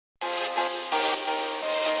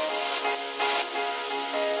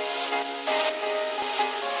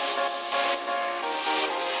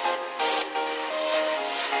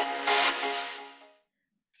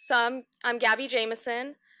I'm Gabby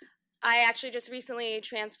Jameson. I actually just recently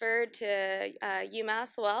transferred to UMass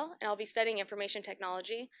as well, and I'll be studying information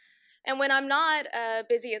technology. And when I'm not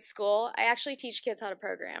busy at school, I actually teach kids how to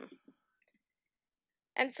program.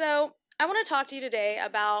 And so I want to talk to you today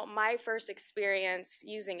about my first experience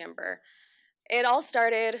using Ember. It all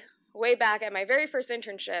started way back at my very first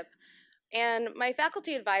internship, and my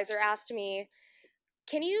faculty advisor asked me,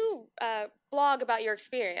 can you blog about your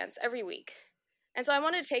experience every week? And so I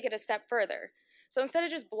wanted to take it a step further. So instead of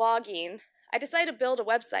just blogging, I decided to build a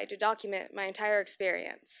website to document my entire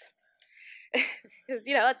experience. Because,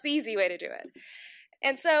 that's the easy way to do it.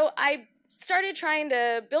 And so I started trying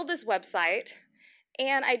to build this website,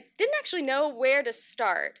 and I didn't actually know where to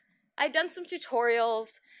start. I'd done some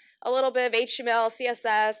tutorials, a little bit of HTML,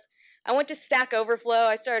 CSS. I went to Stack Overflow.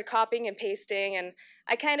 I started copying and pasting, and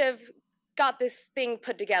I kind of got this thing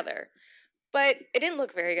put together. But it didn't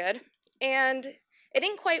look very good, and it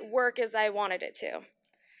didn't quite work as I wanted it to.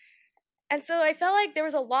 And so I felt like there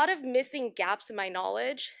was a lot of missing gaps in my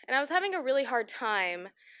knowledge, and I was having a really hard time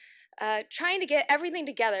trying to get everything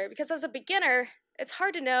together, because as a beginner, it's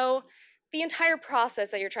hard to know the entire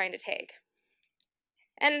process that you're trying to take.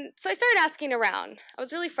 And so I started asking around. I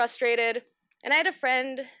was really frustrated, and I had a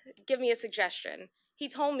friend give me a suggestion. He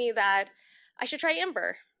told me that I should try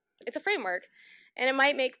Ember. It's a framework, and it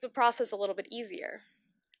might make the process a little bit easier.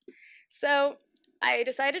 So I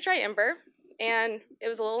decided to try Ember, and it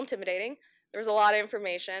was a little intimidating. There was a lot of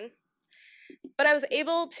information. But I was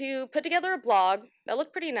able to put together a blog that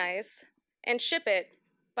looked pretty nice and ship it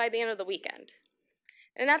by the end of the weekend.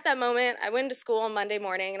 And at that moment, I went to school on Monday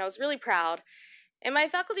morning, and I was really proud. And my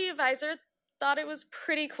faculty advisor thought it was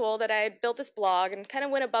pretty cool that I had built this blog and kind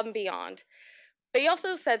of went above and beyond. But he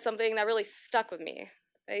also said something that really stuck with me.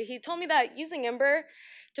 He told me that using Ember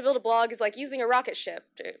to build a blog is like using a rocket ship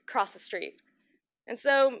to cross the street. And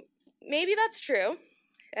so maybe that's true.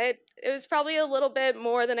 It was probably a little bit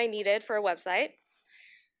more than I needed for a website,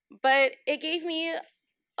 but it gave me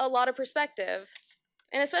a lot of perspective.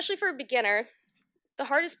 And especially for a beginner, the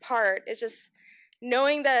hardest part is just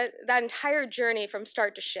knowing that entire journey from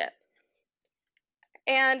start to ship.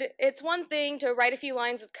 And it's one thing to write a few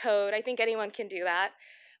lines of code. I think anyone can do that.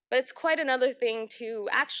 But it's quite another thing to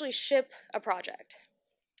actually ship a project.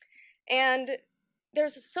 And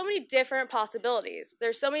there's so many different possibilities.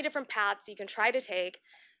 There's so many different paths you can try to take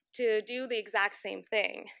to do the exact same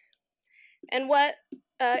thing. And what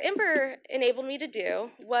Ember enabled me to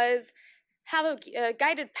do was have a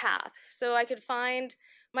guided path so I could find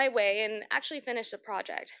my way and actually finish the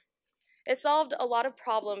project. It solved a lot of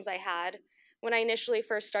problems I had when I initially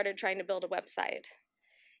first started trying to build a website.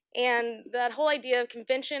 And that whole idea of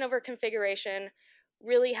convention over configuration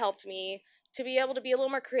really helped me to be able to be a little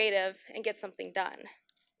more creative and get something done.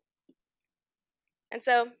 And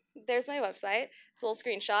so there's my website. It's a little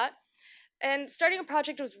screenshot. And starting a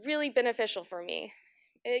project was really beneficial for me.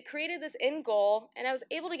 It created this end goal, and I was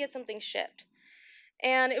able to get something shipped.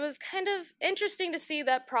 And it was kind of interesting to see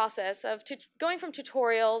that process of going from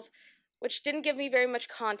tutorials, which didn't give me very much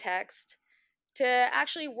context, to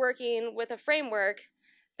actually working with a framework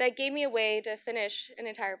that gave me a way to finish an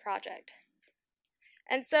entire project.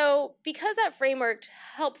 And so because that framework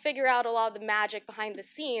helped figure out a lot of the magic behind the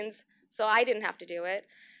scenes, so I didn't have to do it,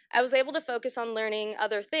 I was able to focus on learning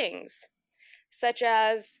other things, such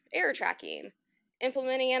as error tracking,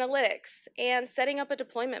 implementing analytics, and setting up a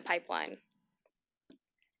deployment pipeline.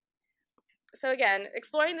 So again,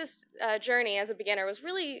 exploring this journey as a beginner was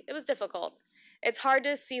difficult. It's hard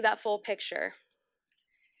to see that full picture.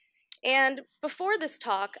 And before this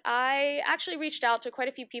talk, I actually reached out to quite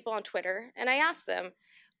a few people on Twitter, and I asked them,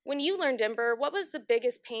 when you learned Ember, what was the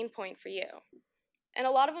biggest pain point for you? And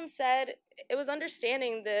a lot of them said it was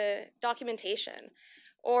understanding the documentation,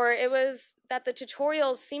 or it was that the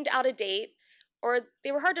tutorials seemed out of date, or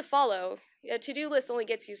they were hard to follow. A to-do list only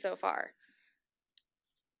gets you so far.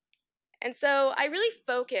 And so I really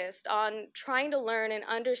focused on trying to learn and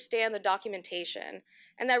understand the documentation,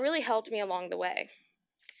 and that really helped me along the way.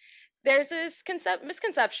 There's this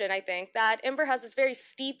misconception, I think, that Ember has this very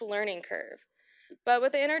steep learning curve. But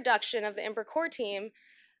with the introduction of the Ember core team,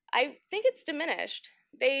 I think it's diminished.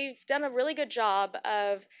 They've done a really good job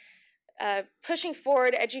of pushing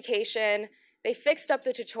forward education. They fixed up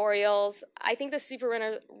the tutorials. I think the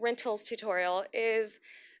Super Rentals tutorial is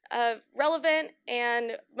relevant,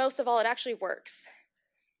 and most of all, it actually works.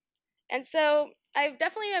 And so I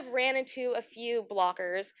definitely have ran into a few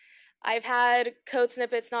blockers. I've had code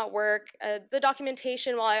snippets not work. The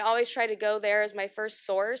documentation, while I always try to go there as my first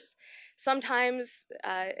source, sometimes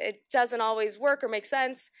it doesn't always work or make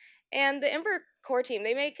sense. And the Ember core team,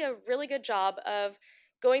 they make a really good job of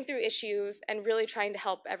going through issues and really trying to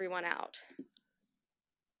help everyone out.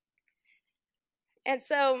 And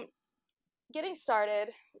so getting started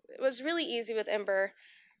was really easy with Ember,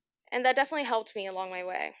 and that definitely helped me along my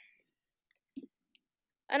way.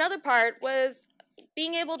 Another part was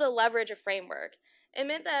being able to leverage a framework. It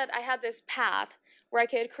meant that I had this path where I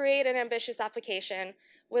could create an ambitious application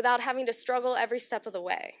without having to struggle every step of the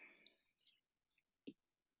way.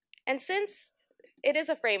 And since it is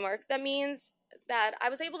a framework, that means that I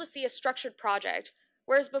was able to see a structured project,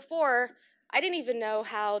 whereas before, I didn't even know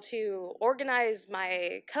how to organize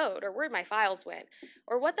my code or where my files went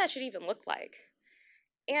or what that should even look like.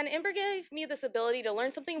 And Ember gave me this ability to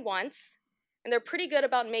learn something once, and they're pretty good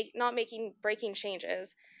about not making breaking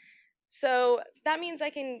changes. So that means I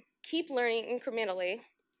can keep learning incrementally,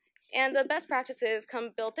 and the best practices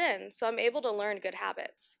come built in, so I'm able to learn good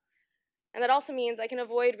habits. And that also means I can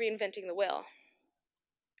avoid reinventing the wheel.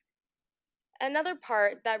 Another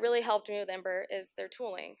part that really helped me with Ember is their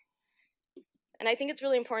tooling. And I think it's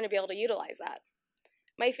really important to be able to utilize that.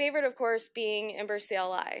 My favorite, of course, being Ember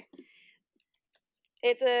CLI.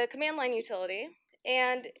 It's a command line utility,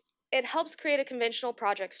 and it helps create a conventional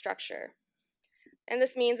project structure. And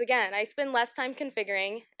this means, again, I spend less time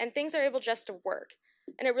configuring, and things are able just to work.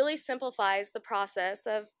 And it really simplifies the process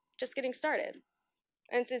of just getting started.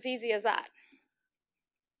 And it's as easy as that.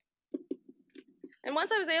 And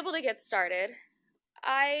once I was able to get started,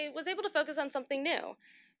 I was able to focus on something new,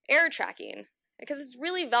 error tracking, because it's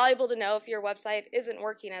really valuable to know if your website isn't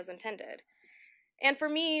working as intended. And for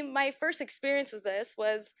me, my first experience with this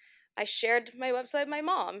was I shared my website with my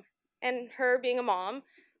mom, and her being a mom,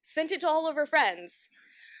 sent it to all of her friends.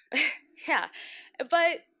 Yeah,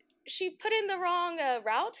 but she put in the wrong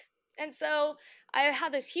route, and so I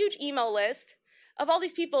had this huge email list of all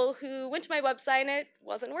these people who went to my website and it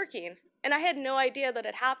wasn't working. And I had no idea that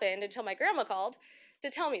it happened until my grandma called to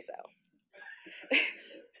tell me so.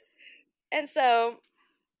 And so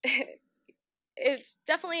it's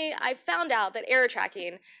definitely, I found out that error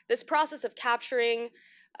tracking, this process of capturing,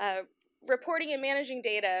 reporting and managing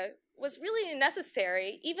data was really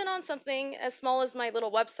necessary, even on something as small as my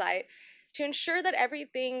little website, to ensure that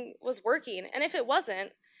everything was working. And if it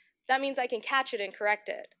wasn't, that means I can catch it and correct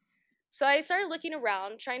it. So I started looking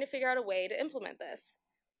around, trying to figure out a way to implement this.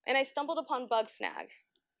 And I stumbled upon Bugsnag.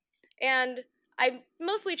 And I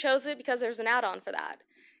mostly chose it because there's an add-on for that.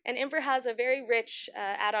 And Ember has a very rich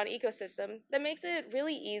add-on ecosystem that makes it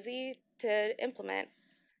really easy to implement.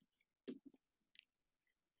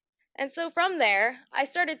 And so from there, I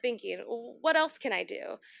started thinking, well, what else can I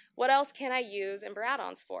do? What else can I use Ember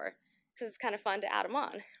add-ons for? Because it's kind of fun to add them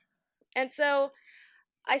on. And so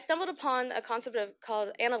I stumbled upon a concept called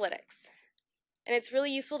analytics. And it's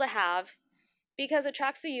really useful to have because it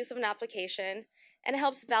tracks the use of an application and it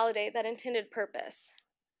helps validate that intended purpose.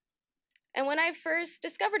 And when I first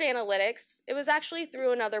discovered analytics, it was actually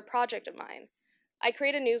through another project of mine. I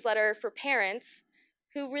create a newsletter for parents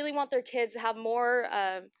who really want their kids to have more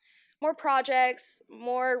projects,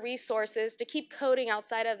 more resources to keep coding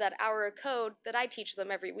outside of that hour of code that I teach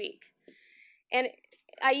them every week. And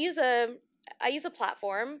I use a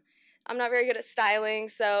platform. I'm not very good at styling,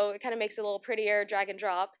 so it kind of makes it a little prettier, drag and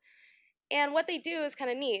drop. And what they do is kind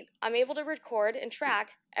of neat. I'm able to record and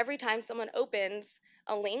track every time someone opens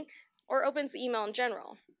a link or opens the email in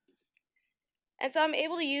general. And so I'm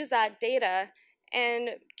able to use that data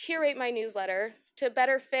and curate my newsletter to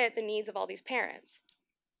better fit the needs of all these parents.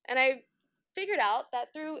 And I figured out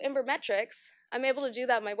that through Ember Metrics, I'm able to do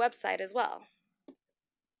that on my website as well.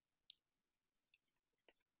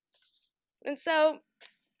 And so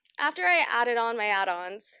after I added on my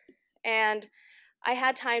add-ons and I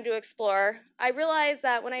had time to explore, I realized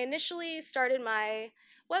that when I initially started my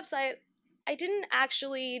website, I didn't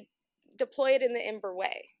actually deploy it in the Ember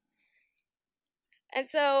way. And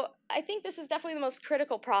so I think this is definitely the most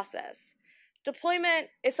critical process. Deployment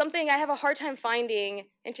is something I have a hard time finding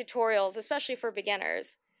in tutorials, especially for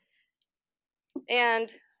beginners.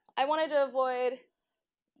 And I wanted to avoid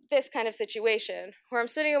this kind of situation where I'm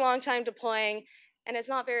spending a long time deploying and it's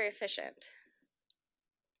not very efficient.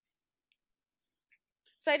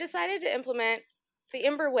 So I decided to implement the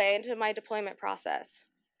Ember way into my deployment process.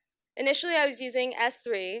 Initially, I was using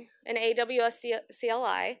S3 and AWS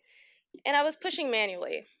CLI, and I was pushing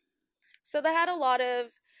manually. So that had a lot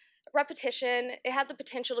of repetition. It had the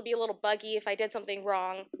potential to be a little buggy if I did something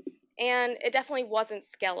wrong, and it definitely wasn't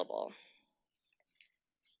scalable.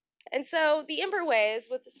 And so the Ember way is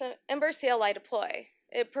with Ember CLI Deploy.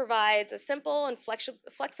 It provides a simple and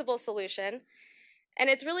flexible solution, and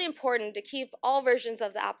it's really important to keep all versions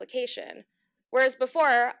of the application. Whereas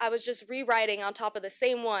before, I was just rewriting on top of the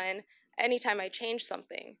same one anytime I changed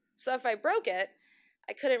something. So if I broke it,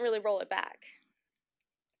 I couldn't really roll it back.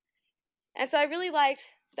 And so I really liked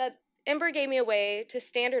that Ember gave me a way to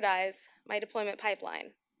standardize my deployment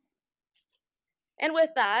pipeline. And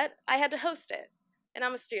with that, I had to host it. And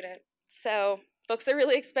I'm a student, so books are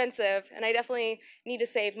really expensive, and I definitely need to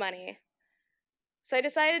save money. So I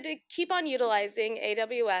decided to keep on utilizing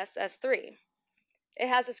AWS S3. It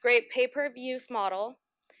has this great pay-per-use model,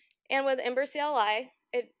 and with Ember CLI,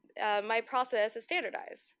 my process is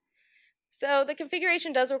standardized. So the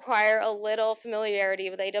configuration does require a little familiarity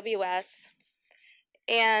with AWS,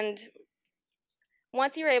 and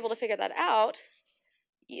once you're able to figure that out,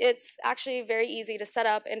 it's actually very easy to set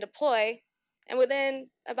up and deploy, and within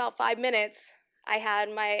about 5 minutes, I had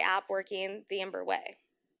my app working the Ember way.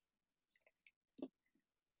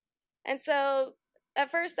 And so at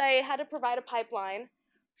first, I had to provide a pipeline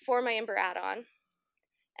for my Ember add-on,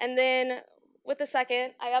 and then with the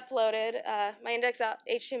second, I uploaded my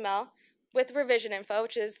index.html with revision info,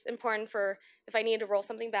 which is important for if I need to roll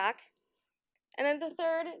something back. And then the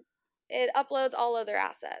third, it uploads all other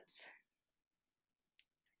assets.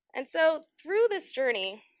 And so through this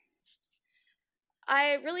journey,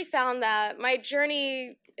 I really found that my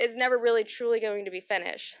journey is never really truly going to be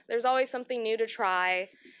finished. There's always something new to try,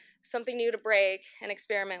 something new to break and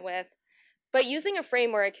experiment with. But using a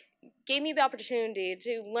framework gave me the opportunity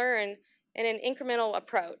to learn in an incremental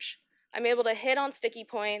approach. I'm able to hit on sticky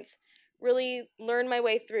points, really learn my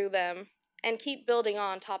way through them, and keep building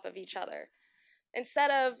on top of each other,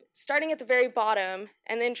 instead of starting at the very bottom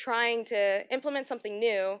and then trying to implement something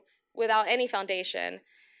new without any foundation.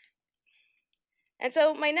 And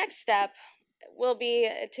so my next step will be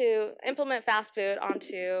to implement Fastboot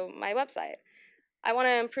onto my website. I want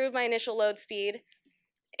to improve my initial load speed,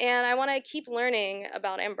 and I want to keep learning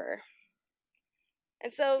about Ember.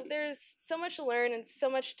 And so there's so much to learn and so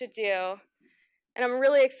much to do, and I'm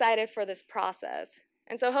really excited for this process.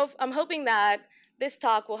 And so I'm hoping that this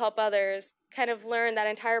talk will help others kind of learn that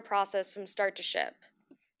entire process from start to ship.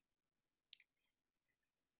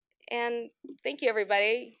 And thank you,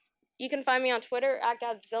 everybody. You can find me on Twitter at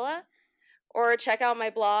Gabzilla, or check out my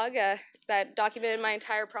blog that documented my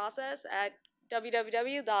entire process at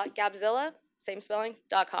www.gabzilla, same spelling,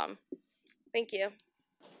 .com. Thank you.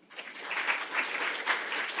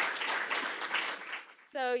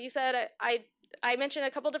 So you said I mentioned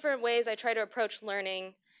a couple different ways I try to approach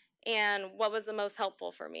learning and what was the most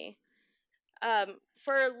helpful for me.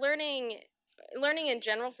 For learning in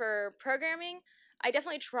general for programming, I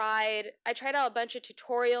definitely tried out a bunch of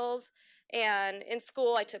tutorials, and in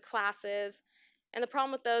school I took classes, and the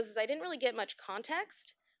problem with those is I didn't really get much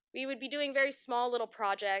context. We would be doing very small little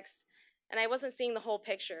projects, and I wasn't seeing the whole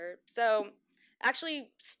picture. So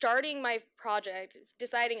actually starting my project,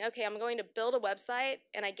 deciding, okay, I'm going to build a website,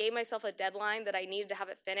 and I gave myself a deadline that I needed to have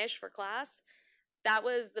it finished for class, that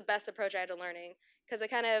was the best approach I had to learning, because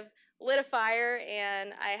it kind of lit a fire,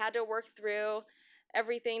 and I had to work through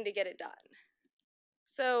everything to get it done.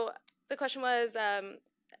 So the question was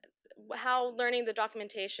how learning the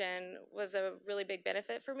documentation was a really big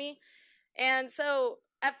benefit for me. And so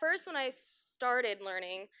at first when I started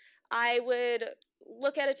learning, I would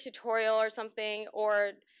look at a tutorial or something,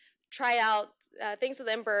 or try out things with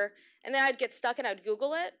Ember, and then I'd get stuck and I'd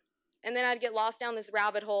Google it, and then I'd get lost down this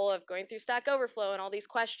rabbit hole of going through Stack Overflow and all these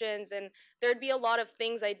questions, and there'd be a lot of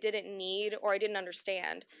things I didn't need or I didn't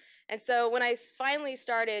understand. And so when I finally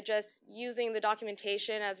started just using the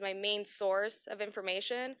documentation as my main source of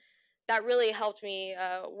information, that really helped me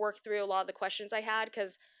work through a lot of the questions I had,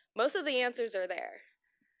 because most of the answers are there.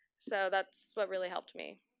 So that's what really helped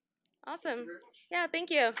me. Awesome. Yeah, thank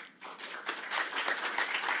you.